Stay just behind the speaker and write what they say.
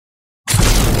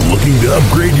Looking to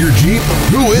upgrade your Jeep?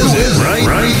 Who isn't,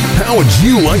 right? How would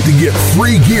you like to get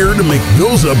free gear to make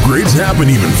those upgrades happen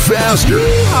even faster?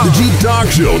 The Jeep Talk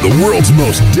Show, the world's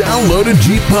most downloaded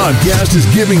Jeep podcast, is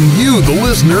giving you, the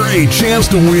listener, a chance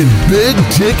to win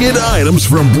big-ticket items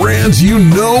from brands you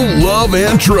know, love,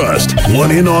 and trust.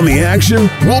 Want in on the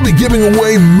action? We'll be giving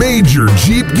away major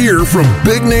Jeep gear from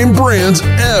big-name brands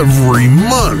every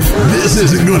month. This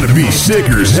isn't going to be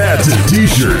stickers, hats, and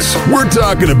t-shirts. We're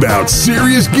talking about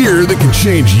serious gear that can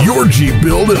change your Jeep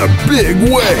build in a big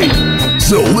way.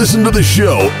 So listen to the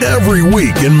show every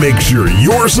week and make sure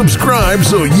you're subscribed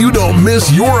so you don't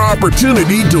miss your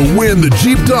opportunity to win the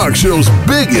Jeep Talk Show's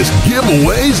biggest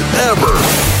giveaways ever.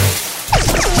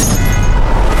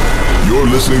 You're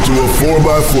listening to a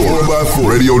 4x4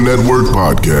 Radio Network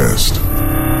podcast.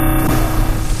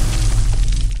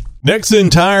 Nexen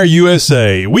Tire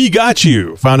USA, we got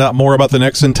you. Find out more about the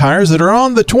Nexen tires that are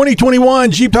on the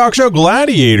 2021 Jeep Talk Show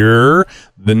Gladiator,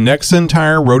 the Nexen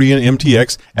Tire Roadian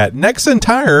MTX at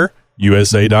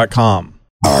nexentireusa.com.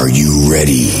 Are you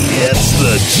ready? It's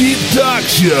the Jeep Talk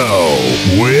Show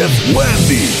with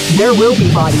Wendy. There will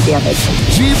be body damage.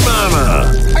 Jeep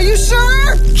Mama. Are you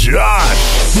sure?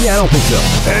 Josh. Yeah, I don't think so.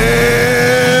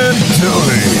 And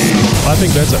Tony. I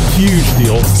think that's a huge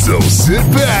deal. So sit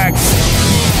back,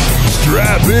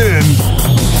 strap in,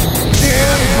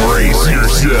 and brace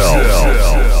yourself.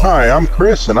 Hi, I'm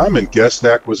Chris, and I'm in guest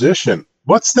acquisition.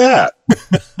 What's that?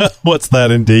 What's that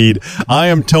indeed? I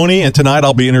am Tony, and tonight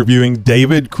I'll be interviewing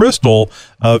David Crystal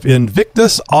of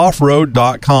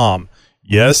InvictusOffroad.com.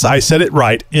 Yes, I said it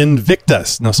right,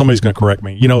 Invictus. Now, somebody's going to correct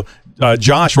me. You know,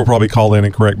 Josh will probably call in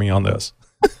and correct me on this.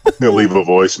 He'll leave a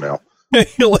voicemail.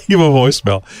 He'll leave a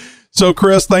voicemail. So,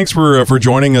 Chris, thanks for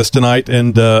joining us tonight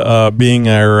and being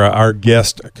our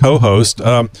guest co-host.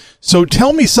 So,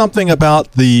 tell me something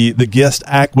about the guest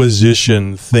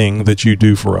acquisition thing that you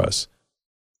do for us.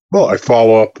 Well, I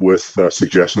follow up with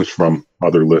suggestions from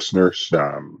other listeners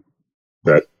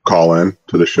that call in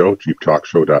to the show,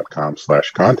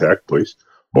 jeeptalkshow.com/contact, please,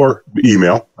 or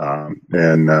email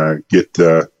and get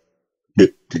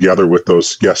together with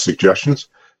those guest suggestions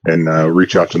and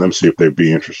reach out to them, see if they'd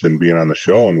be interested in being on the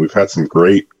show. And we've had some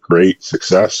great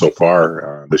success so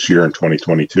far this year in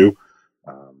 2022.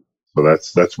 So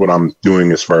that's what I'm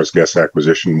doing as far as guest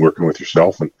acquisition, working with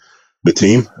yourself and the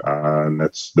team, and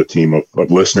that's the team of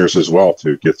listeners as well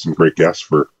to get some great guests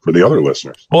for the other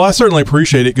listeners. Well, I certainly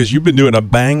appreciate it because you've been doing a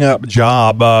bang-up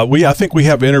job. I think we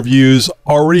have interviews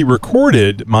already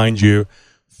recorded, mind you,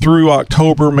 through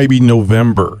October, maybe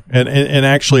November. And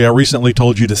actually, I recently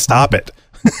told you to stop it.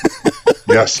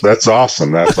 Yes, that's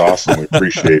awesome. That's awesome. We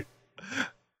appreciate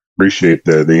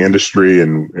the industry,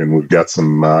 and we've got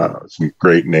some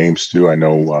great names too. I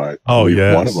know one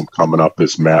of them coming up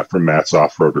is Matt from Matt's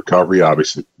Off-Road Recovery,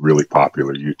 obviously really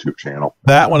popular YouTube channel.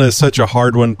 That one is such a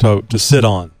hard one to sit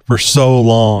on for so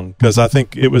long because I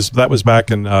think that was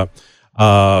back in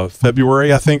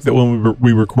February, I think, that when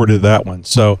we recorded that one.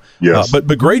 So, yes. But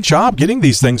great job getting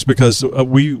these things because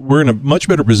we're in a much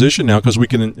better position now because we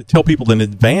can tell people in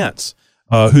advance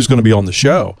who's going to be on the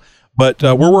show. But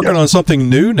we're working on something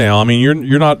new now. I mean,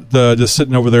 you're not just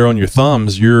sitting over there on your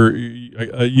thumbs.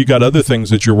 You got other things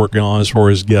that you're working on as far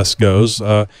as guests goes,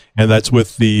 and that's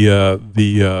with the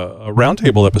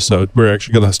roundtable episode. We're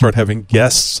actually going to start having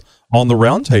guests on the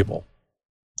roundtable.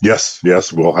 Yes,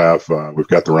 we'll have. We've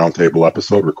got the roundtable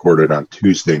episode recorded on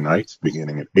Tuesday nights,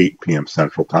 beginning at 8 p.m.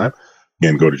 Central Time.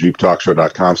 Again, go to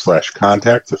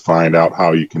jeeptalkshow.com/contact to find out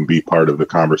how you can be part of the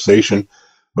conversation.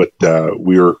 But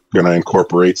we are going to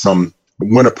incorporate some,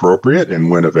 when appropriate and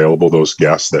when available, those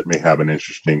guests that may have an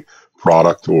interesting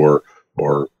product or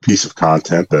piece of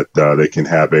content that they can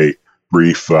have a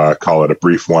brief, call it a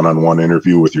brief one-on-one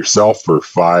interview with yourself for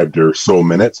 5 or so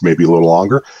minutes, maybe a little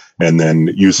longer, and then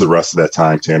use the rest of that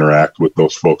time to interact with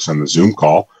those folks on the Zoom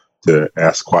call to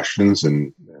ask questions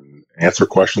and answer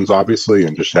questions, obviously,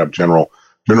 and just have general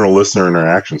listener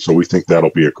interaction. So we think that'll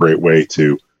be a great way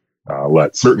to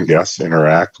let certain guests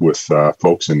interact with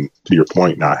folks, and to your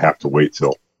point, not have to wait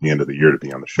till the end of the year to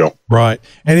be on the show. Right.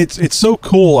 And it's so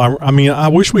cool. I mean, I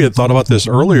wish we had thought about this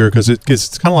earlier because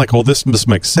it's kind of like, oh, this must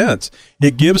make sense.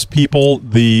 It gives people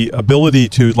the ability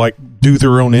to do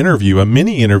their own interview, a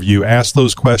mini interview, ask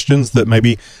those questions that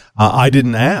maybe I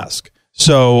didn't ask.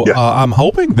 So I'm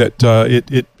hoping that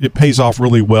it pays off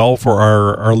really well for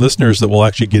our listeners that will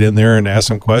actually get in there and ask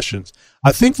some questions.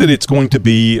 I think that it's going to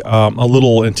be a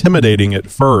little intimidating at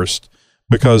first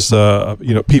because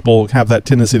people have that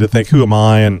tendency to think, "Who am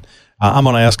I?" and I'm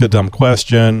going to ask a dumb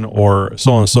question or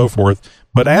so on and so forth.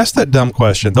 But ask that dumb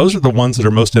question. Those are the ones that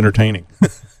are most entertaining.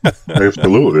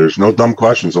 Absolutely. There's no dumb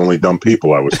questions, only dumb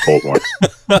people, I was told once.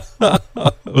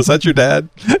 Was that your dad?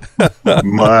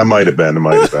 I might have been. It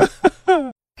might have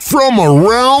been. From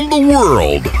around the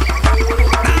world.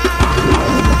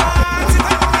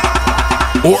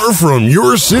 Or from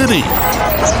your city.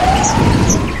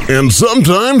 And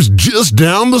sometimes just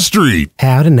down the street.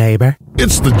 Howdy, neighbor.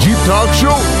 It's the Jeep Talk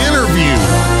Show interview.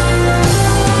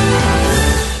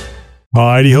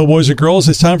 Alrighty, ho, boys and girls,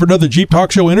 it's time for another Jeep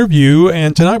Talk Show interview,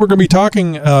 and tonight we're going to be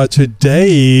talking to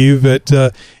Dave at,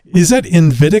 is that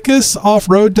Invictus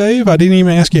Off-Road, Dave? I didn't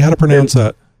even ask you how to pronounce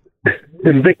that.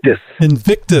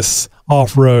 Invictus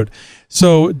Off-Road.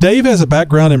 So Dave has a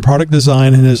background in product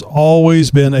design and has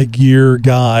always been a gear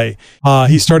guy.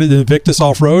 He started Invictus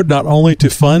Off-Road not only to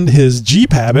fund his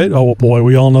Jeep habit. Oh boy,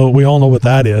 we all know what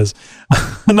that is.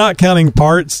 Not counting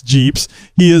parts Jeeps,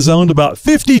 he has owned about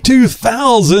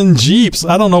 52,000 Jeeps.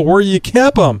 I don't know where you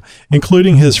kept them,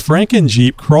 including his Franken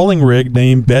Jeep crawling rig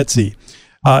named Betsy.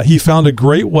 He found a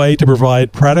great way to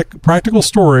provide practical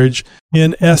storage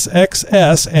in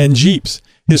SXS and Jeeps.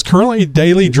 His currently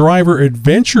daily driver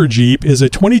adventure Jeep is a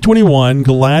 2021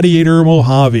 Gladiator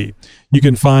Mojave. You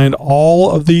can find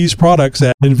all of these products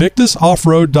at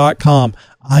invictusoffroad.com.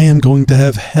 I am going to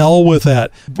have hell with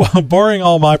that, barring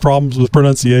all my problems with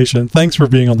pronunciation. Thanks for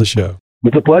being on the show.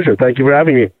 It's a pleasure. Thank you for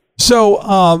having me.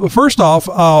 So, first off,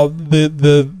 and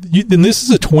this is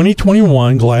a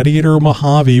 2021 Gladiator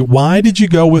Mojave. Why did you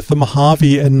go with the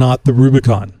Mojave and not the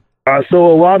Rubicon? So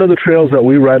a lot of the trails that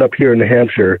we ride up here in New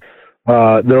Hampshire, there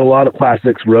are a lot of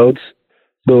classics roads.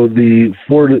 So the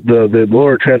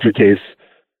lower transfer case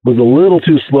was a little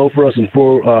too slow for us in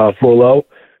four low.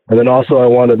 And then also I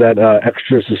wanted that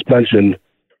extra suspension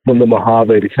from the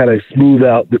Mojave to kind of smooth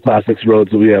out the classics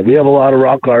roads that we have. We have a lot of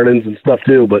rock gardens and stuff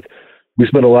too, but we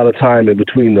spend a lot of time in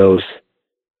between those.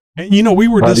 And, you know, we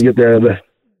were just, to get there.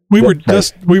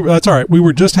 That's all right. We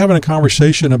were just having a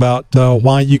conversation about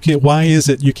why is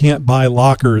it you can't buy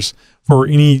lockers for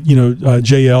any,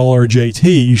 JL or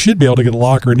JT. You should be able to get a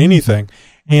locker in anything.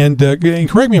 And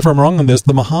correct me if I'm wrong on this,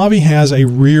 the Mojave has a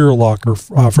rear locker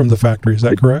from the factory. Is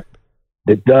that correct?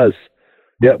 It does.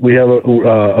 Yeah, we have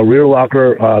a rear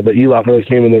locker, the E-locker that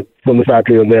came from the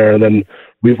factory in there, and then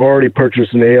we've already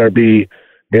purchased an ARB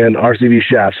and RCV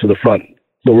shafts for the front.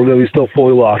 So we're going to be still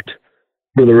fully locked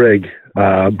for the rig,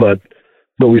 but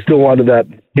we still wanted that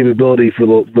capability for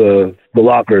the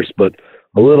lockers, but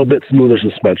a little bit smoother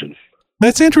suspension.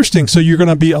 That's interesting. So you're going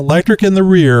to be electric in the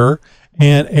rear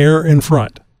and air in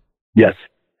front. Yes.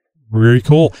 Very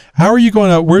cool. How are you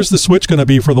going to, where's the switch going to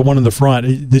be for the one in the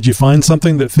front? Did you find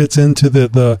something that fits into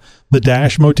the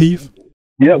dash motif?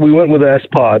 Yeah, we went with the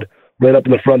S-Pod right up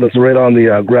in the front. That's right on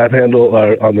the grab handle,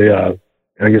 on the,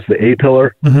 the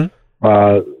A-pillar.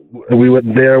 Mm-hmm. We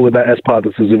went there with that S-Pod.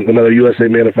 This is another USA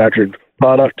manufactured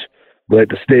product. We like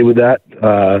to stay with that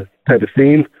type of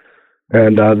theme.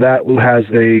 And that has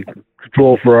a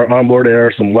control for our onboard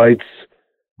air, some lights,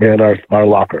 and our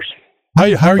lockers. How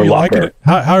are you liking it?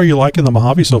 How are you liking the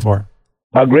Mojave so far?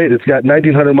 Great. It's got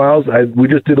 1,900 miles. We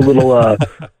just did a little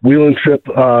wheeling trip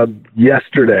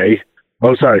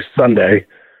Sunday,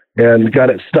 and got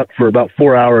it stuck for about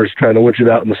 4 hours trying to winch it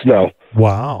out in the snow.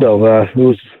 Wow. So it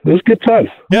was a good time.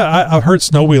 Yeah, I've heard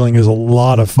snow wheeling is a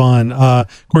lot of fun.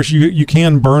 Of course, you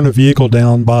can burn a vehicle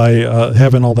down by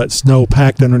having all that snow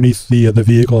packed underneath the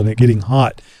vehicle and it getting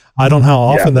hot. I don't know how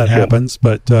often that happens,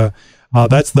 but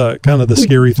that's the kind of the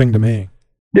scary thing to me.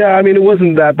 Yeah, I mean, it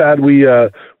wasn't that bad. We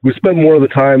spent more of the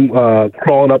time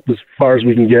crawling up as far as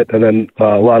we can get, and then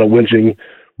a lot of winching.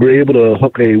 We were able to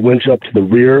hook a winch up to the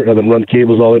rear and then run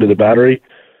cables all the way to the battery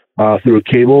through a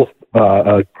cable,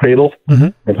 a cradle, mm-hmm.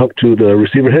 and hooked to the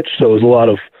receiver hitch. So it was a lot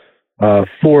of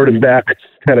forward and back,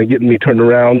 kind of getting me turned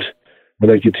around, and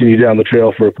then continue down the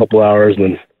trail for a couple hours, and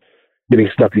then getting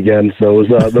stuck again. So it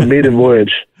was the maiden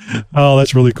voyage. Oh,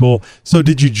 that's really cool. So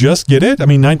did you just get it? I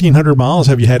mean, 1,900 miles.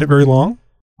 Have you had it very long?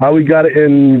 We got it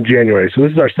in January. So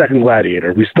this is our second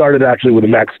Gladiator. We started actually with a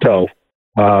Max Tow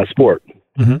Sport.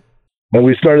 Mm-hmm. And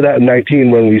we started that in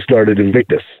 2019 when we started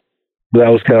Invictus. So that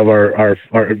was kind of our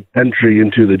entry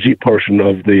into the Jeep portion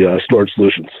of the storage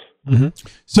solutions. Mm-hmm.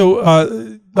 So,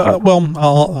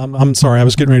 I'm sorry. I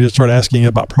was getting ready to start asking you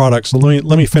about products. So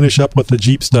let me finish up with the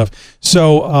Jeep stuff.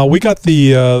 So we got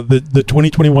the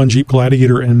 2021 Jeep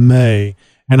Gladiator in May,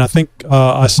 and I think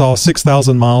I saw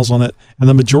 6,000 miles on it, and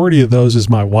the majority of those is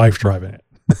my wife driving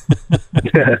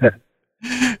it.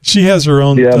 She has her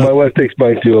own. Yeah, my wife takes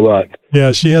mine too a lot.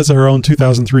 Yeah, she has her own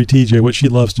 2003 TJ, which she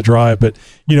loves to drive. But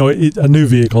a new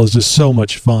vehicle is just so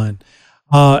much fun.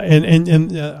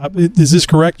 Is this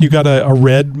correct? You got a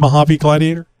red Mojave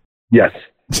Gladiator? Yes.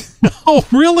 Oh,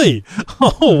 really?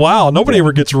 Oh, wow. Nobody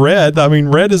ever gets red. I mean,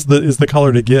 red is the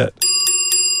color to get.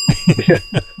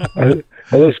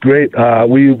 That looks great.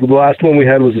 The last one we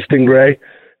had was a Stingray,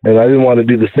 and I didn't want to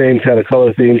do the same kind of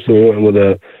color theme, so we went with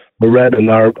a red. And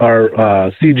our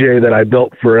CJ that I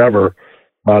built forever,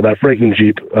 that Franken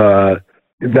Jeep,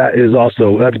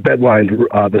 that's bedlined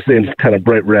the same kind of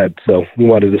bright red. So we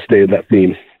wanted to stay in that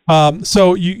theme.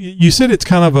 So you said it's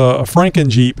kind of a Franken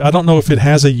Jeep. I don't know if it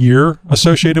has a year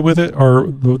associated with it, or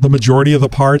the majority of the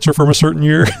parts are from a certain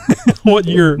year. What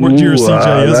year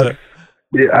CJ is it?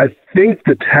 Yeah, I think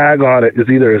the tag on it is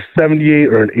either a 78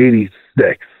 or an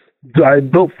 86. So I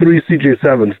built 3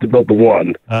 CJ7s to build the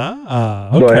one.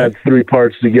 Okay. So I had 3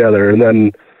 parts together, and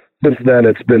then since then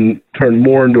it's been turned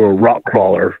more into a rock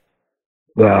crawler.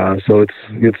 So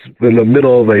it's in the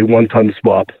middle of a 1-ton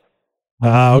swap.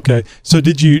 Okay. So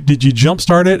did you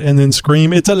jumpstart it and then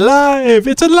scream, "It's alive!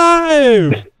 It's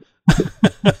alive!"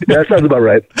 Yeah, that sounds about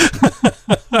right.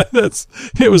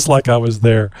 It was like I was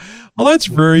there. Well, that's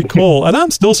very cool. And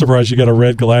I'm still surprised you got a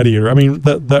red Gladiator. I mean,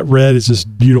 that red is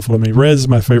just beautiful to me. Red is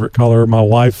my favorite color. My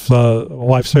wife's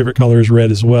favorite color is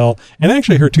red as well. And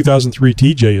actually her 2003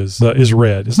 TJ is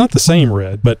red. It's not the same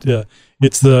red, but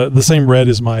it's the same red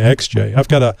as my XJ. I've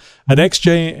got an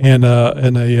XJ and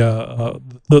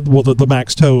the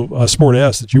Max Tow Sport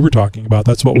S that you were talking about.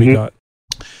 That's what we got.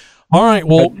 All right.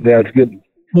 Well, yeah, it's good.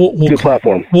 Good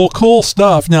platform. Well, cool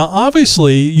stuff. Now,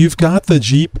 obviously, you've got the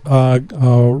Jeep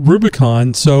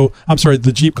Rubicon.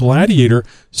 The Jeep Gladiator.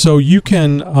 So you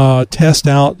can test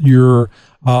out your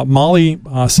Molly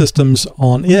systems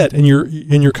on it, and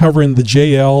you're covering the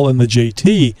JL and the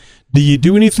JT. Do you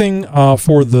do anything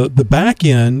for the back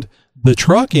end, the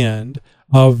truck end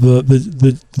of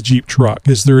the Jeep truck?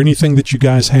 Is there anything that you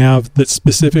guys have that's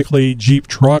specifically Jeep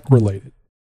truck related?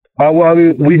 Well, I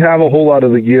mean, we have a whole lot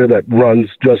of the gear that runs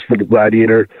just for the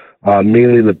Gladiator,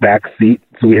 mainly the back seat.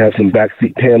 So we have some back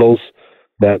seat panels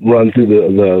that run through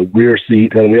the rear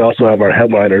seat, and we also have our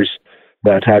headliners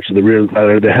that attach to the rear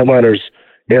Gladiator. The headliners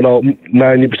and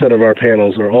 90% of our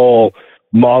panels are all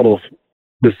model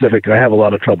specific. I have a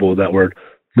lot of trouble with that word.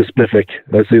 Specific.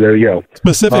 Let's see. There you go.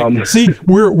 Specific. See,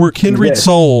 we're kindred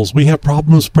souls. We have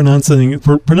problems pronouncing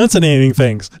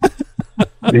things.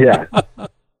 Yeah.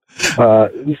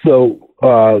 For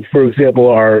example,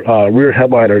 our rear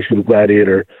headliners for the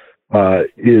Gladiator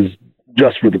is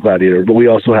just for the Gladiator, but we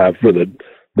also have for the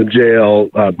JL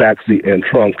backseat and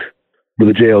trunk for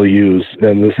the JLUs,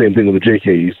 and the same thing with the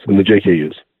JKUs and the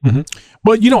JKUs. Mm-hmm.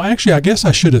 Well, actually, I guess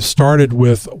I should have started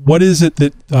with what is it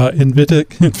that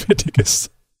Invictus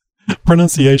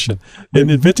pronunciation in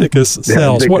Invictus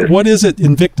sells? Invictus. What is it,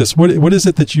 Invictus? What is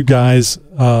it that you guys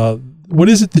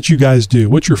do?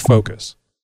 What's your focus?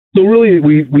 So really,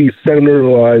 we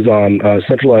centralize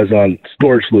on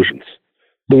storage solutions.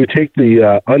 So we take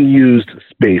the unused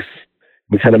space,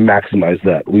 we kind of maximize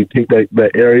that. We take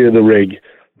that area of the rig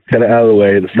kind of out of the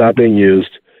way that's not being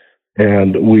used,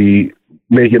 and we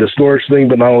make it a storage thing.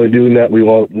 But not only doing that, we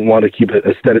want to keep it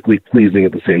aesthetically pleasing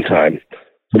at the same time.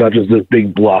 So not just this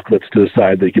big block that's to the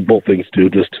side that you can bolt things to,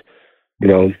 just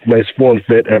nice form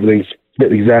fit. Everything's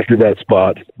fit exactly that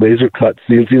spot. Laser cut,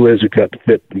 CNC laser cut to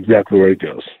fit exactly where it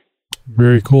goes.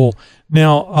 Very cool.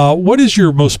 Now, what is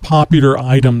your most popular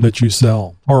item that you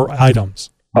sell, or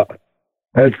items?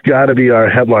 It's got to be our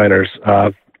headliners.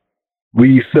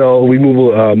 We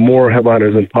move more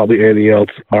headliners than probably anything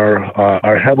else.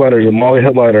 Our headliners, a Molly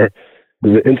headliner,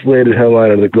 is an insulated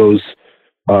headliner that goes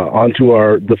onto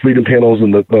the Freedom panels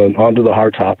and onto the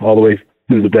hardtop all the way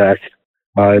through the back,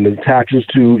 and it attaches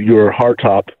to your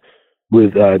hardtop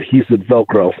with adhesive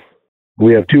Velcro.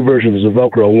 We have 2 versions of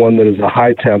Velcro, one that is a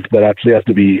high temp that actually has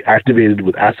to be activated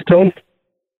with acetone.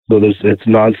 So it's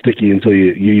non-sticky until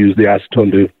you use the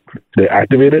acetone to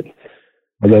activate it.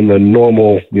 And then the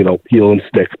normal, peel and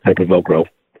stick type of Velcro.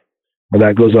 And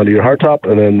that goes onto your hardtop,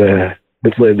 and then the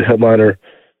insulated headliner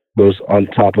goes on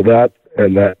top of that,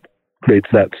 and that creates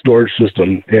that storage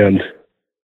system. And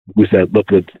we said,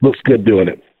 looks good doing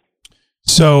it.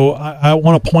 So I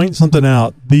want to point something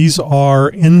out. These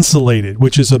are insulated,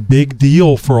 which is a big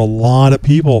deal for a lot of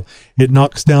people. It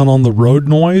knocks down on the road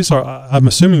noise. I'm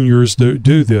assuming yours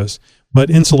do this,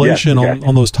 but insulation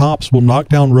on those tops will knock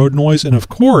down road noise, and of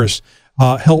course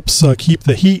helps keep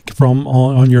the heat from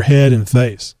on your head and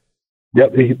face.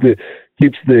 Yep, it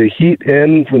keeps the heat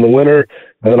in from the winter,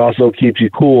 and then also keeps you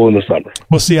cool in the summer.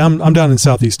 Well, see, I'm down in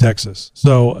Southeast Texas,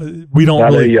 so we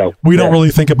don't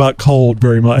really think about cold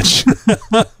very much.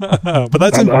 But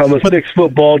that's I'm a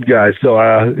 6-foot bald guy, so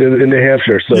in New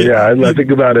Hampshire. So I think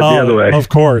about it the other way. Of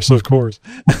course.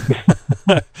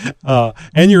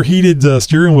 And your heated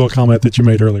steering wheel comment that you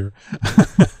made earlier.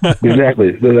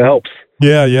 Exactly, that helps.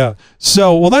 Yeah.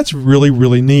 So, well, that's really,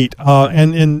 really neat.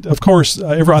 And of course,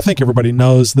 I think everybody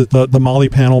knows that the MOLLE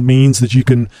panel means that you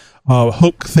can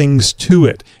hook things to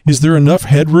it. Is there enough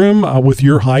headroom with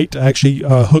your height to actually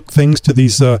hook things to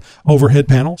these overhead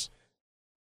panels?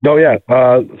 Oh, yeah.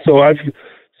 I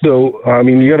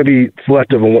mean, you got to be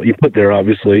selective on what you put there,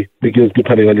 obviously, because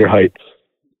depending on your height,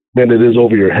 then it is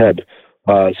over your head.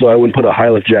 So I wouldn't put a high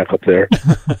lift jack up there.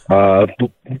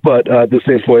 But at the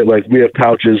same point, like we have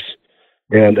pouches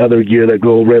and other gear that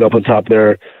go right up on top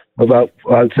there.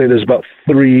 I'd say there's about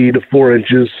 3 to 4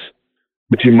 inches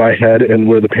between my head and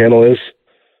where the panel is.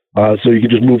 So you can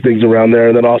just move things around there.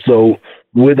 And then also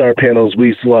with our panels,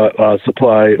 we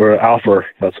offer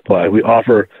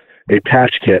a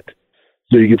patch kit.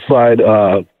 So you can slide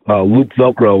loop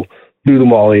Velcro through the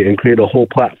MOLLE and create a whole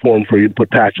platform for you to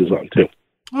put patches on too.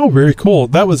 Oh, very cool.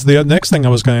 That was the next thing I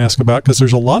was going to ask about, because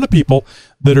there's a lot of people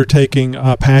that are taking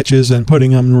patches and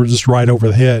putting them just right over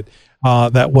the head.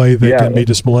 That way they can be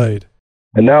displayed.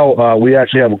 And now we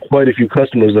actually have quite a few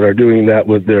customers that are doing that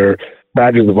with their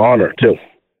badges of honor too.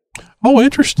 Oh,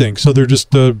 interesting. So they're just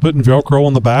putting Velcro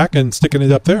on the back and sticking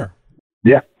it up there.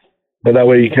 Yeah. And that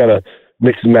way you kind of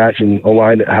mix and match and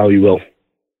align it how you will.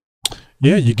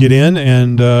 Yeah, you get in,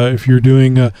 and if you're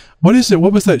doing, what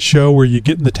was that show where you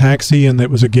get in the taxi and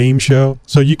it was a game show?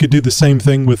 So you could do the same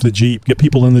thing with the Jeep, get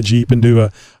people in the Jeep and do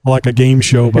a game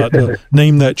show about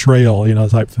name that trail,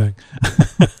 type thing.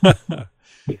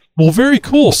 Well, very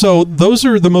cool. So those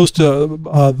are the most,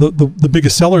 the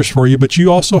biggest sellers for you, but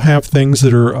you also have things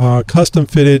that are custom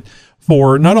fitted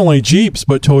for not only Jeeps,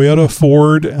 but Toyota,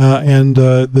 Ford, and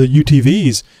the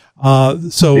UTVs.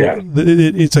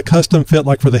 It's a custom fit,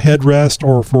 like for the headrest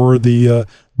or for the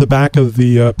back of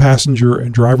the passenger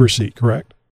and driver seat,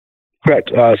 correct? Correct.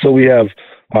 So we have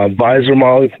visor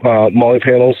MOLLE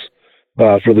panels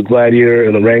for the Gladiator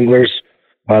and the Wranglers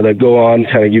that go on,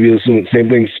 kind of give you the same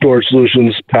thing, storage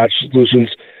solutions, patch solutions,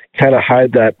 kind of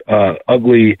hide that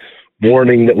ugly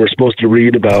warning that we're supposed to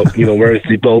read about, wearing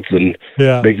seatbelts and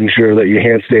making sure that your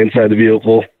hands stay inside the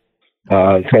vehicle.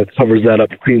 Kind of covers that up,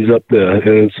 cleans up and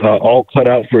it's all cut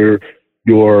out for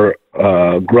your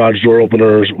garage door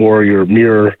openers or your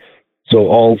mirror. So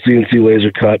all CNC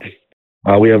laser cut.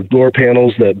 We have door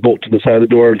panels that bolt to the side of the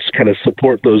door and just kind of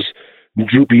support those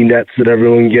droopy nets that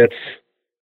everyone gets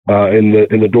in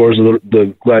the doors of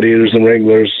the Gladiators and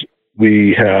Wranglers.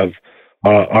 We have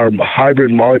our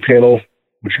hybrid MOLLE panel,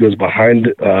 which goes behind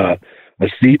a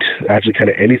seat, actually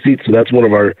kind of any seat. So that's one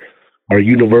of our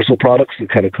universal products that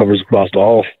kind of covers across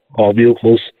all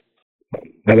vehicles.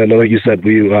 And then, like you said,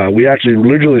 we actually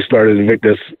originally started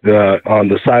Invictus on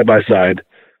the side-by-side,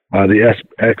 the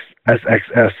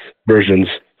SXS versions,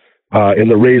 in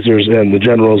the Razors and the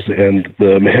Generals and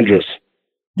the Mahindras.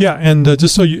 Yeah, and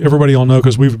just so everybody will know,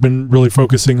 because we've been really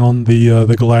focusing on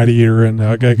the Gladiator and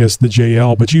I guess the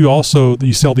JL, but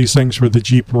you sell these things for the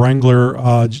Jeep Wrangler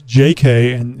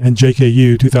JK and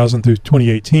JKU 2000 through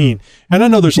 2018. And I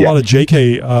know there's a lot of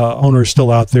JK owners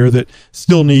still out there that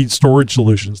still need storage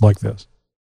solutions like this.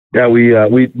 Yeah, we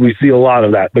see a lot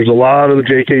of that. There's a lot of the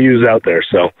JKUs out there,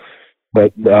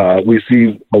 but we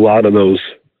see a lot of those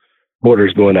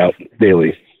orders going out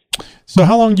daily. So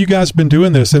how long you guys been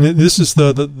doing this? And this is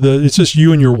it's just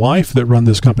you and your wife that run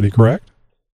this company, correct?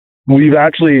 We've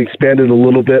actually expanded a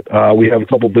little bit. We have a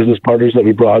couple business partners that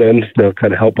we brought in to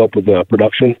kind of help up with the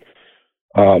production.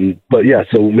 But yeah,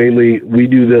 so mainly we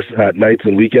do this at nights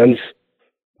and weekends.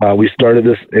 We started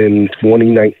this in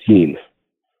 2019.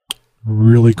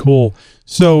 Really cool.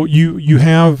 So you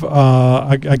have,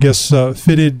 I guess,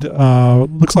 fitted,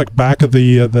 looks like back of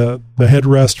the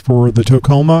headrest for the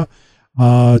Tacoma,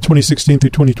 2016 through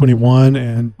 2021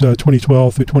 and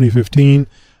 2012 through 2015.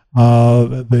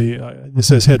 It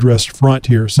says headrest front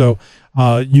here. So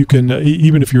you can,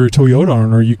 even if you're a Toyota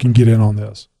owner, you can get in on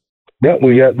this. Yeah,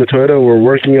 we got the Toyota. We're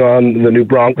working on the new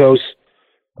Broncos.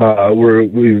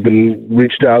 We've been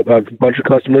reached out, a bunch of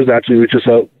customers actually reached us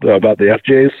out about the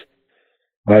FJs.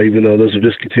 Even though those are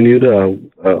discontinued,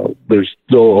 there's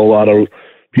still a lot of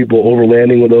people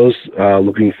overlanding with those,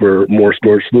 looking for more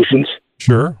storage solutions.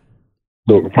 Sure.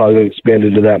 So we're probably going to expand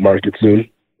into that market soon.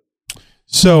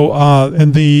 So,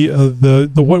 and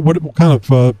what kind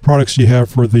of products do you have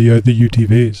for the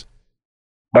UTVs?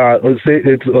 Let's say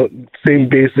it's the same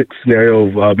basic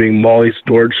scenario of being MOLLE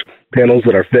storage panels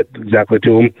that are fit exactly to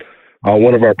them.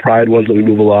 One of our pride ones that we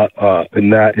move a lot,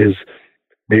 and that is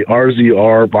a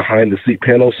RZR behind the seat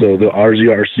panel. So the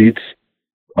RZR seats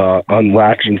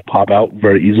unlatch and pop out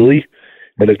very easily,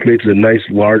 and it creates a nice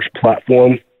large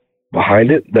platform behind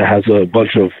it that has a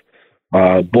bunch of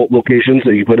bolt locations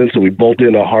that you put in. So we bolt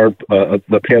in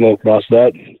the panel across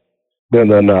that,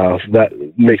 and then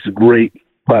that makes a great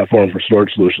platform for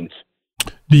storage solutions.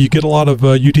 Do you get a lot of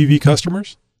UTV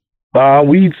customers?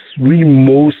 We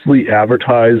mostly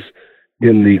advertise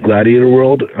in the Gladiator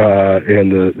world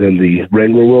and the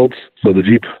Wrangler worlds, so the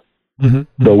Jeep.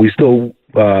 Mm-hmm. So we still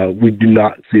we do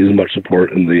not see as much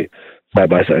support in the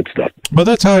side-by-side stuff. But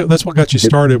that's what got you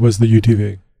started, was the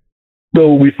UTV.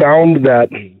 So we found that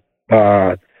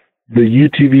the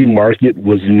UTV market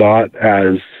was not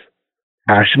as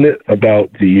passionate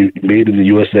about the made in the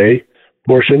USA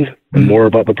portion, and more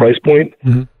about the price point.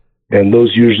 Mm-hmm. And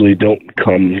those usually don't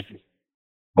come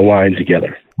aligned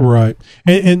together. Right.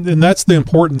 And that's the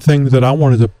important thing that I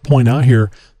wanted to point out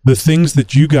here. The things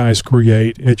that you guys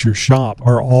create at your shop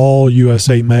are all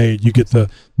USA made. You get the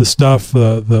stuff,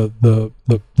 the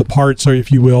parts, or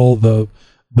if you will, the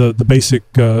basic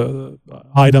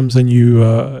items, and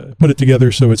you put it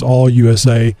together so it's all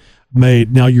USA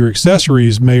made. Now, your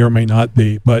accessories may or may not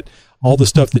be, but all the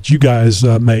stuff that you guys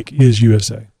make is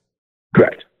USA.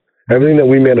 Correct. Everything that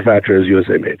we manufacture is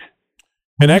USA made.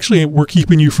 And actually, we're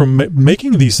keeping you from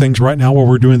making these things right now while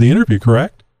we're doing the interview,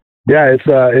 correct? Yeah, it's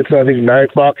I think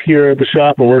 9:00 here at the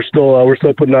shop, and we're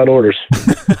still putting out orders.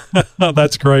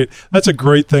 That's great. That's a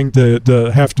great thing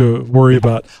to have to worry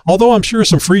about. Although I'm sure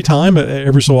some free time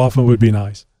every so often would be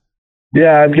nice.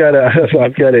 Yeah, I've got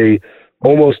a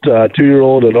almost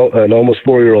 2-year-old and an almost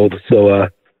 4-year-old, so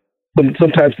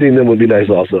sometimes seeing them would be nice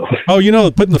also. Oh,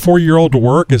 putting the 4-year-old to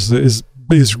work is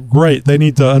great. They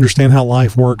need to understand how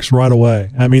life works right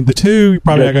away. I mean, the 2, you're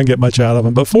probably not going to get much out of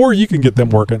them, but 4, you can get them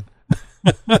working.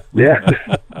 Yeah.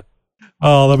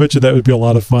 Oh, I bet you that would be a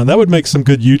lot of fun. That would make some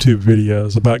good YouTube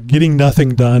videos about getting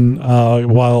nothing done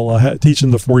while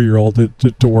teaching the 4-year-old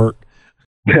to work.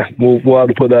 Yeah, we'll have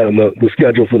to put that in the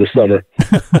schedule for the summer.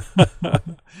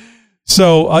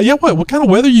 So, what kind of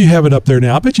weather you have it up there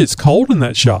now? I bet you it's cold in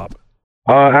that shop.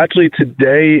 Actually,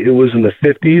 today it was in the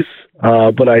 50s.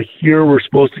 But I hear we're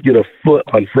supposed to get a foot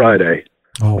on Friday.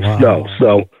 Oh, wow. Snow.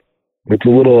 So it's a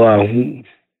little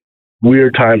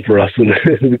weird time for us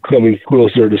in coming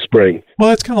closer to spring. Well,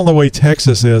 that's kind of the way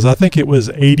Texas is. I think it was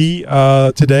 80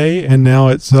 today, and now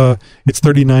it's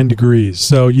 39 degrees.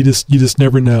 So you just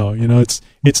never know.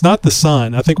 It's not the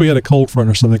sun. I think we had a cold front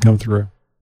or something come through.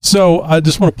 So I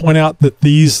just want to point out that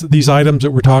these items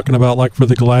that we're talking about, like for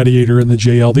the Gladiator and the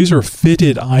JL, these are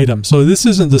fitted items. So this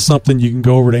isn't just something you can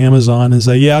go over to Amazon and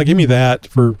say, yeah, give me that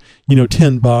for,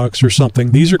 $10 or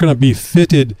something. These are going to be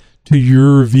fitted to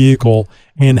your vehicle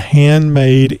and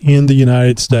handmade in the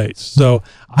United States. So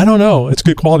I don't know. It's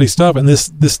good quality stuff. And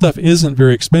this stuff isn't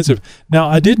very expensive. Now,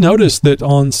 I did notice that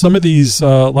on some of these,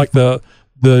 like the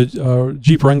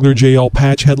Jeep Wrangler JL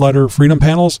patch headlighter Freedom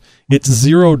panels, it's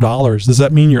 $0. Does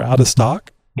that mean you're out of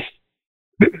stock?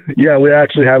 Yeah, we're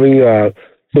actually having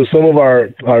so some of our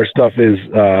stuff is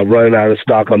running out of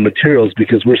stock on materials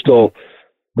because we're still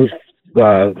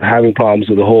having problems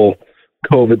with the whole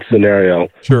COVID scenario.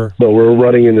 Sure. So we're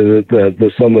running into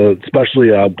some especially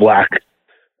black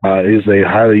is a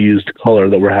highly used color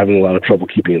that we're having a lot of trouble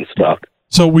keeping in stock.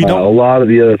 So we don't. A lot of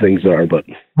the other things are, but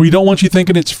we don't want you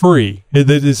thinking it's free.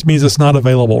 This means it's not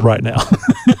available right now.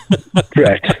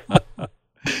 Correct.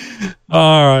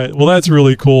 All right. Well, that's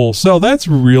really cool. So that's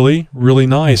really, really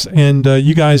nice. And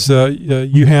you guys,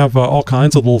 you have all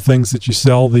kinds of little things that you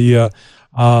sell. The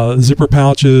zipper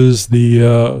pouches,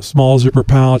 the small zipper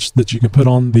pouch that you can put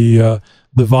on the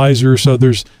visor. So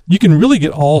you can really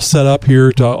get all set up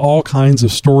here to all kinds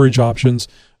of storage options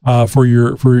for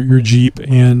your Jeep,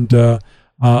 and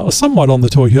somewhat on the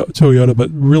Toyota,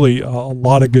 but really a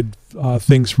lot of good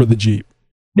things for the Jeep.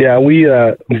 Yeah, we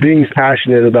being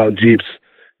passionate about Jeeps,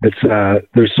 it's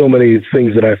there's so many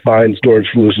things that I find storage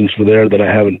solutions for there that I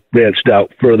haven't branched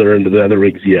out further into the other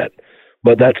rigs yet.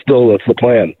 But that's the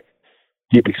plan.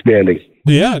 Keep expanding.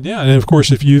 Yeah, and of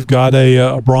course, if you've got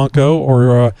a Bronco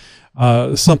or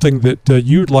something that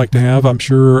you'd like to have, I'm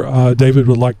sure David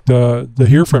would like to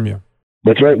hear from you.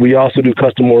 That's right. We also do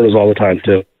custom orders all the time,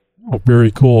 too. Oh, very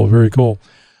cool. Very cool.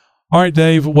 All right,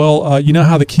 Dave. Well, you know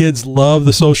how the kids love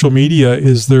the social media.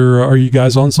 Are you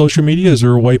guys on social media? Is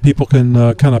there a way people can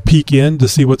kind of peek in to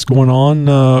see what's going on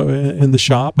in the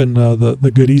shop and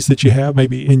the goodies that you have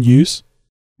maybe in use?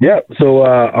 Yeah. So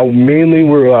mainly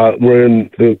we're in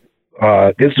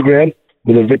Instagram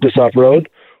with Invictus Off-Road,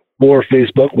 or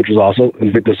Facebook, which is also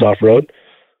Invictus Off-Road.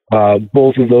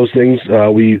 both of those things.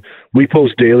 We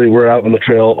post daily. We're out on the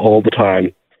trail all the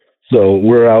time. So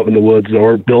we're out in the woods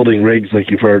or building rigs,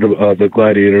 like you've heard of, the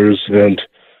Gladiators, and,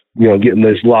 getting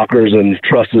these lockers and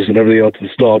trusses and everything else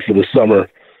installed for the summer.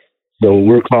 So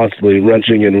we're constantly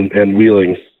wrenching and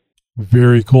wheeling.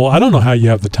 Very cool. I don't know how you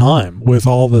have the time with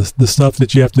all the stuff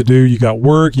that you have to do. You got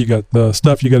work, you got the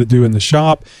stuff you got to do in the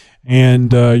shop,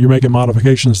 and you're making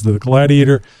modifications to the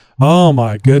Gladiator. Oh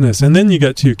my goodness! And then you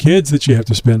got 2 kids that you have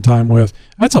to spend time with.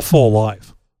 That's a full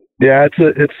life. Yeah,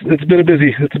 it's been a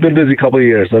busy couple of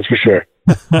years, that's for sure.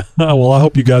 Well, I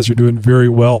hope you guys are doing very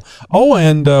well. Oh,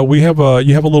 and you have a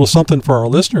little something for our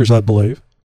listeners, I believe.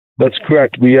 That's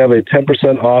correct. We have a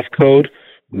 10% off code,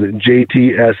 the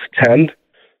JTS10.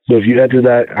 So if you enter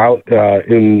that out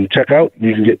in checkout,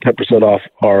 you can get 10% off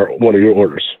one of your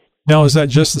orders. Now, is that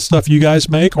just the stuff you guys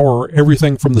make, or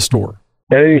everything from the store?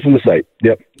 Anything from the site.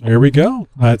 Yep. There we go.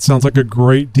 That sounds like a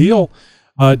great deal.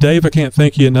 Dave, I can't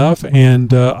thank you enough,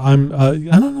 and I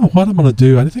don't know what I'm going to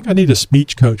do. I think I need a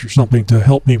speech coach or something to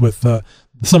help me with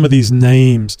some of these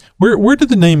names. Where did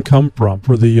the name come from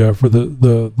for the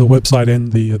website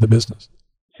and the business?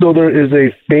 So there is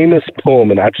a famous poem,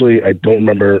 and actually I don't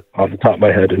remember off the top of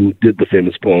my head who did the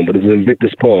famous poem, but it's an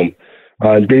Invictus poem.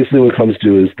 And basically what it comes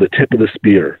to is the tip of the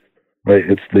spear, right?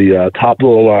 It's the top of the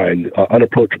line,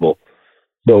 unapproachable.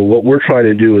 So what we're trying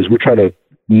to do is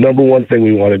number one thing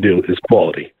we want to do is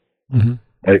quality. Mm-hmm.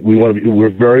 Right? We're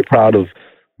very proud of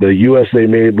the USA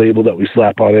made label that we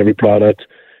slap on every product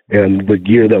and the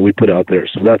gear that we put out there.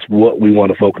 So that's what we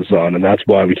want to focus on, and that's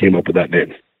why we came up with that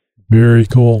name. Very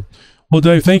cool. Well,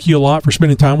 Dave, thank you a lot for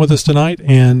spending time with us tonight,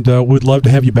 and we'd love to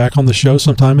have you back on the show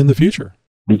sometime in the future.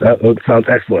 That sounds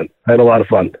excellent. I had a lot of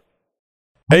fun.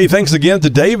 Hey, thanks again to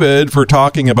David for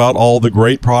talking about all the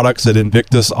great products at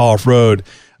Invictus Off-Road.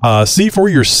 See for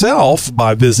yourself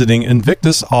by visiting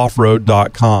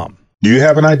invictusoffroad.com. Do you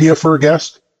have an idea for a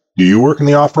guest? Do you work in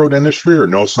the off-road industry or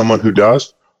know someone who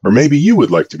does? Or maybe you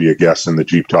would like to be a guest in the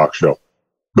Jeep Talk Show.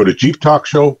 Go to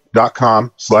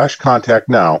jeeptalkshow.com/contact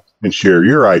now and share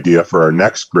your idea for our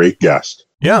next great guest.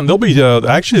 Yeah, and they'll be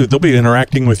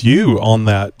interacting with you on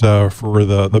that for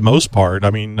the most part. I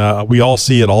mean, we all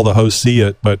see it, all the hosts see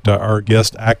it, but our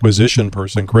guest acquisition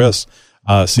person, Chris,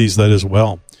 sees that as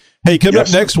well. Hey, coming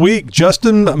up next week,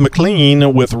 Justin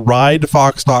McLean with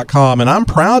RideFox.com, and I'm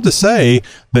proud to say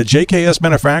that JKS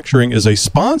Manufacturing is a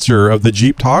sponsor of the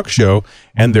Jeep Talk Show,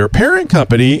 and their parent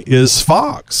company is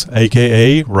Fox,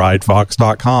 a.k.a.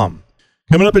 RideFox.com.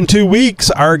 Coming up in 2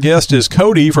 weeks, our guest is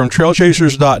Cody from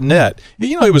TrailChasers.net.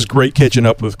 It was great catching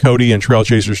up with Cody and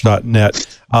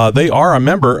TrailChasers.net. They are a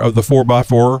member of the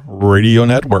 4x4 Radio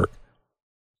Network.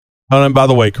 And by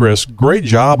the way, Chris, great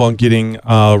job on getting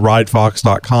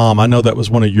RideFox.com. I know that was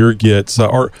one of your gets,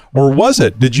 or was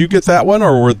it? Did you get that one,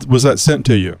 or was that sent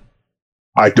to you?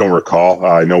 I don't recall.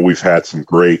 I know we've had some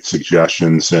great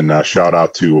suggestions, and shout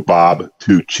out to Bob,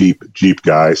 Too Cheap Jeep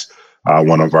Guys,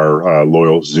 one of our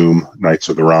loyal Zoom Knights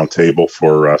of the Round Table,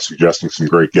 for suggesting some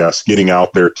great guests, getting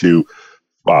out there to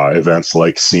events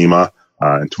like SEMA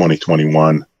in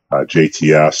 2021,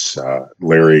 JTS,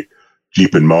 Larry,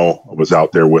 Jeep and Mo was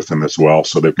out there with them as well.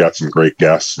 So they've got some great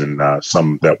guests, and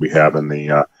some that we have in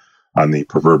the on the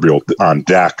proverbial on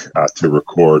deck to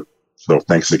record. So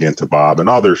thanks again to Bob and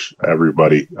others,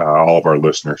 everybody, all of our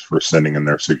listeners, for sending in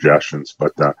their suggestions.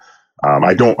 But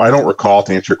I don't recall,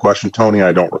 to answer your question, Tony,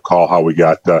 I don't recall how we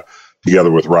got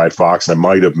together with Ride Fox. I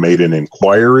might have made an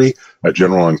inquiry, a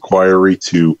general inquiry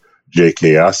to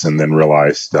JKS, and then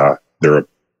realized they're a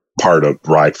part of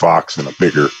Ride Fox and a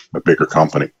bigger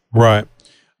company. Right.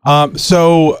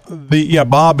 So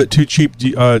Bob at Too Cheap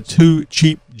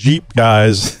Jeep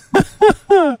Guys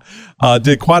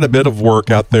did quite a bit of work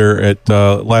out there at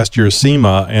last year's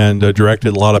SEMA, and directed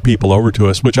a lot of people over to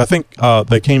us, which I think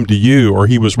they came to you, or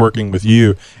he was working with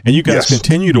you, and you guys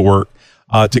continue to work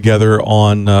together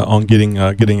on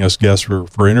getting us guests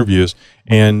for interviews.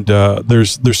 And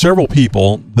there's several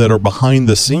people that are behind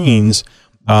the scenes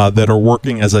that are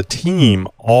working as a team,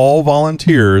 all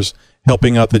volunteers,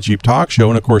 helping out the Jeep Talk Show.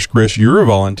 And of course, Chris, you're a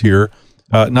volunteer.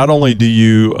 Not only do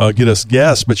you get us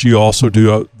guests, but you also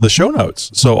do the show notes.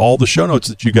 So all the show notes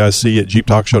that you guys see at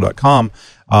jeeptalkshow.com,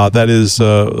 that is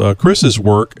Chris's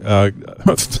work,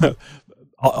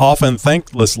 often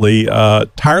thanklessly,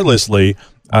 tirelessly,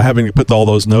 having to put all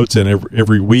those notes in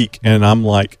every week. And I'm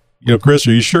like, Chris,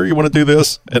 are you sure you want to do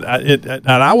this? And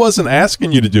I wasn't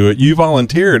asking you to do it. You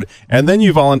volunteered, and then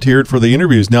you volunteered for the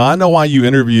interviews. Now, I know why you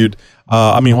interviewed.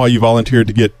 Why you volunteered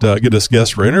to get us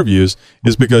guests for interviews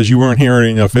is because you weren't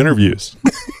hearing enough interviews.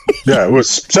 Yeah, it was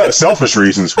selfish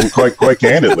reasons, quite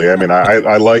candidly. I mean,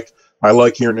 I like I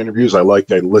like hearing interviews. I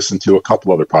listen to a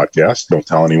couple other podcasts. Don't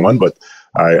tell anyone, but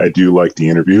I do like the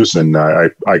interviews, and I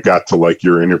got to like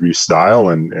your interview style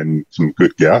and some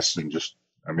good guests, and just,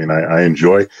 I mean, I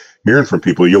enjoy hearing from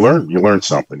people. You learn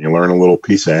something. You learn a little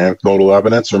piece of anecdotal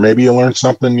evidence, or maybe you learn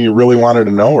something you really wanted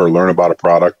to know, or learn about a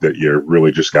product that you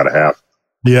really just got to have.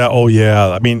 Yeah. Oh, yeah.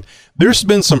 I mean, there's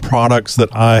been some products that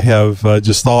I have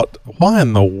just thought, why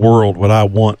in the world would I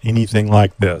want anything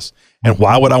like this? And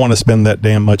why would I want to spend that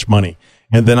damn much money?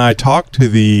 And then I talked to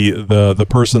the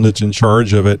person that's in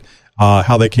charge of it,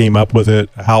 how they came up with it,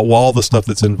 how all the stuff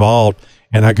that's involved.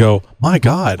 And I go, my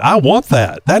God, I want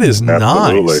that. That is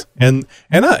Absolutely. nice.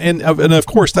 And of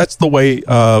course, that's the way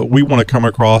we want to come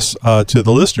across to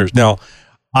the listeners. Now,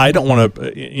 I don't want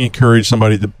to encourage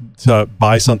somebody to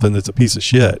buy something that's a piece of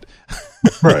shit.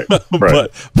 Right.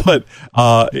 But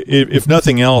if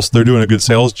nothing else, they're doing a good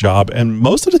sales job. And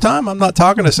most of the time, I'm not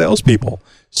talking to salespeople.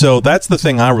 So that's the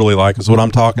thing I really like, is when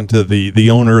I'm talking to the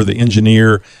owner, the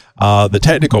engineer, the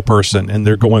technical person, and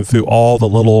they're going through all the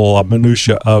little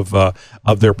minutia of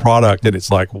their product, and it's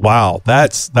like, wow,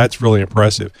 that's really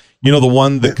impressive. You know, the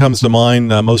one that comes to mind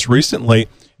most recently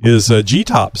is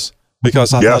G-Tops.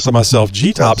 Because I thought to myself,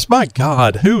 G-Tops, my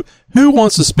God, who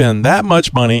wants to spend that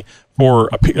much money for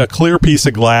a clear piece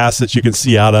of glass that you can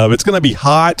see out of? It's going to be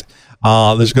hot.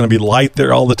 There's going to be light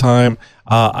there all the time.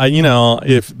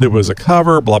 If there was a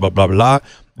cover, blah, blah, blah, blah.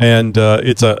 And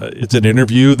it's an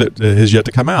interview that has yet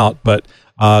to come out. But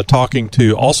talking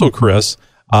to also Chris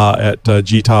at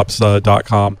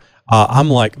gtops.com, I'm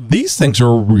like, these things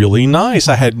are really nice.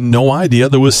 I had no idea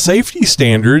there was safety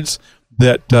standards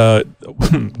that,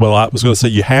 well, I was going to say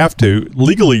you have to.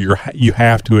 Legally, you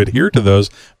have to adhere to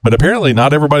those. But apparently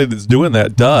not everybody that's doing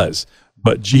that does.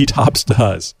 But G-Tops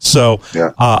does. So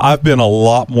I've been a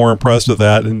lot more impressed with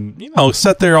that. And,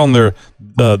 sat there on the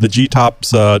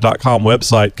gtops.com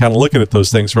website, kind of looking at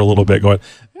those things for a little bit, going,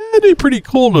 it'd be pretty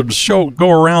cool to go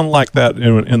around like that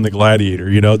in the Gladiator.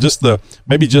 Just the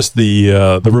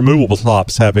removable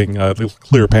tops having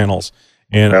clear panels.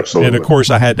 And, absolutely. And of course,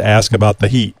 I had to ask about the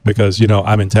heat because,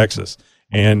 I'm in Texas.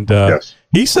 And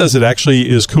he says it actually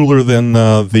is cooler than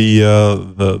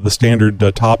the standard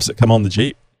tops that come on the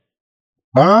Jeep.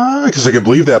 Because I can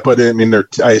believe that, but I mean,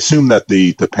 I assume that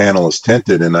the panel is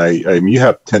tinted, and I mean, you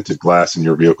have tinted glass in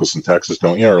your vehicles in Texas,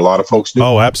 don't you? Or a lot of folks do.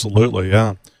 Oh, absolutely,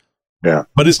 yeah. Yeah.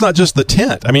 But it's not just the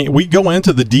tint. I mean, we go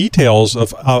into the details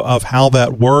of how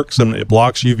that works, and it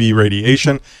blocks UV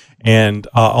radiation, and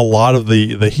a lot of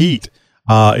the heat.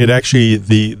 It actually,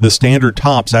 the standard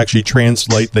tops actually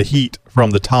translate the heat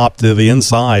from the top to the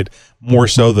inside more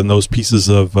so than those pieces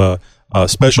of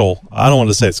special. I don't want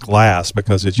to say it's glass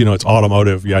because it's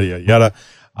automotive, yada yada yada.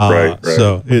 Right.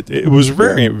 So it was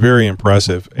very very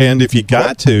impressive. And if you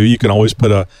got to, you can always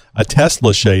put a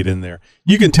Tesla shade in there.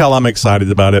 You can tell I'm excited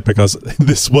about it because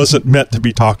this wasn't meant to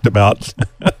be talked about.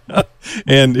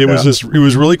 And it was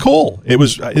really cool. It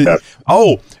was, and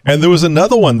there was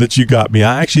another one that you got me.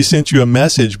 I actually sent you a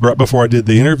message right before I did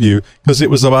the interview because it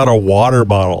was about a water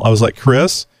bottle. I was like,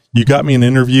 Chris, you got me an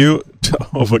interview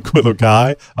with a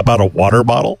guy about a water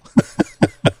bottle.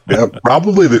 Yeah,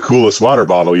 probably the coolest water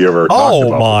bottle you ever talked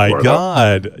about. Oh my before,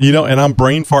 God. And I'm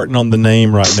brain farting on the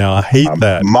name right now. I hate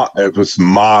that. It was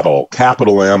Model,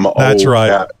 capital M. That's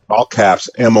right. All caps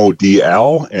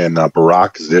MODL, and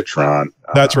Barack Zitron.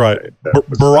 That's right.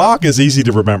 Barack is easy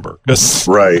to remember.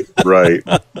 Right.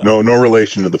 No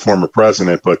relation to the former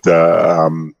president, but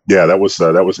that was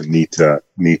a neat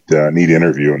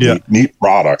interview, and neat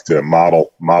product.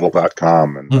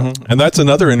 Model.com, and that's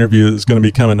another interview that's going to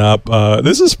be coming up.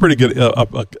 This is pretty good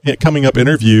coming up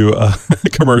interview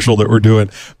commercial that we're doing.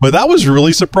 But I was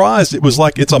really surprised. It was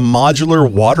like it's a modular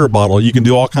water bottle. You can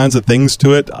do all kinds of things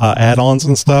to it, add-ons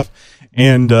and stuff.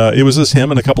 And it was just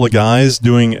him and a couple of guys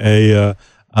doing a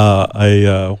what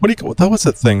do you call what's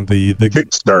that thing? The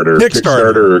Kickstarter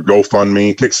or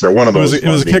GoFundMe, Kickstarter, one of those. It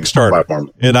was a Kickstarter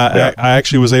platform. And I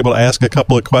actually was able to ask a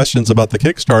couple of questions about the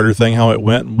Kickstarter thing, how it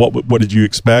went, and what did you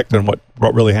expect, and what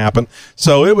really happened.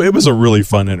 So it was a really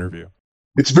fun interview.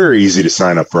 It's very easy to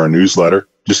sign up for our newsletter.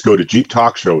 Just go to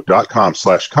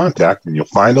jeeptalkshow.com/contact, and you'll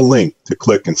find a link to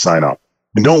click and sign up.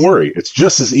 And don't worry, it's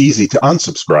just as easy to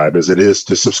unsubscribe as it is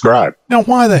to subscribe. Now,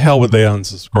 why the hell would they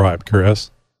unsubscribe,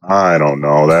 Chris? I don't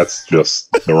know. That's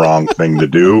just the wrong thing to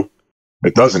do.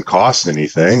 It doesn't cost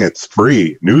anything. It's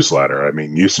free newsletter. I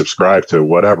mean, you subscribe to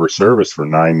whatever service for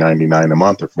 $9.99 a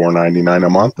month or $4.99 a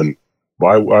month, and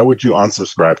why would you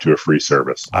unsubscribe to a free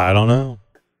service? I don't know.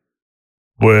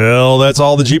 Well, that's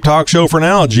all the Jeep Talk Show for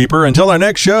now, Jeeper. Until our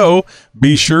next show,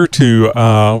 be sure to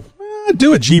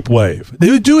Do a Jeep Wave.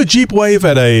 Do a Jeep Wave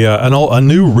at a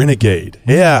new Renegade.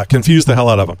 Yeah, confuse the hell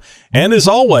out of them. And as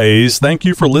always, thank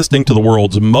you for listening to the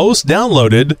world's most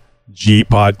downloaded Jeep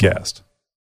podcast.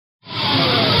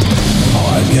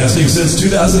 Podcasting since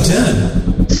 2010.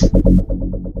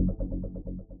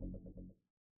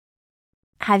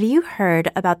 Have you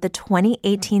heard about the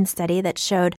 2018 study that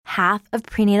showed half of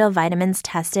prenatal vitamins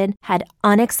tested had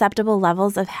unacceptable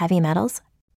levels of heavy metals?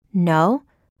 No?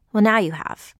 Well, now you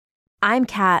have. I'm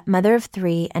Kat, mother of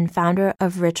 3 and founder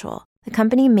of Ritual, the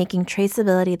company making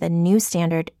traceability the new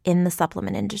standard in the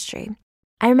supplement industry.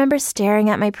 I remember staring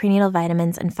at my prenatal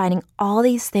vitamins and finding all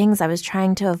these things I was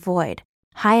trying to avoid.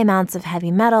 High amounts of heavy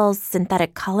metals,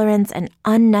 synthetic colorants, and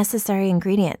unnecessary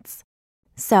ingredients.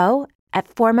 So, at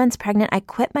 4 months pregnant, I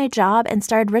quit my job and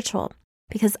started Ritual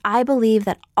because I believe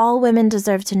that all women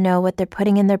deserve to know what they're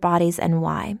putting in their bodies and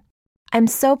why. I'm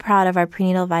so proud of our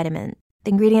prenatal vitamin. The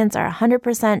ingredients are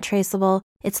 100% traceable,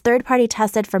 it's third-party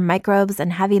tested for microbes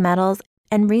and heavy metals,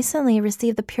 and recently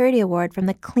received the Purity Award from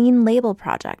the Clean Label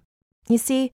Project. You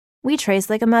see, we trace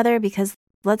like a mother because,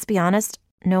 let's be honest,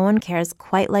 no one cares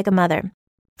quite like a mother.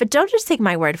 But don't just take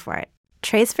my word for it.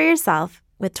 Trace for yourself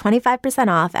with 25%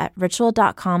 off at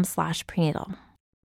ritual.com/prenatal.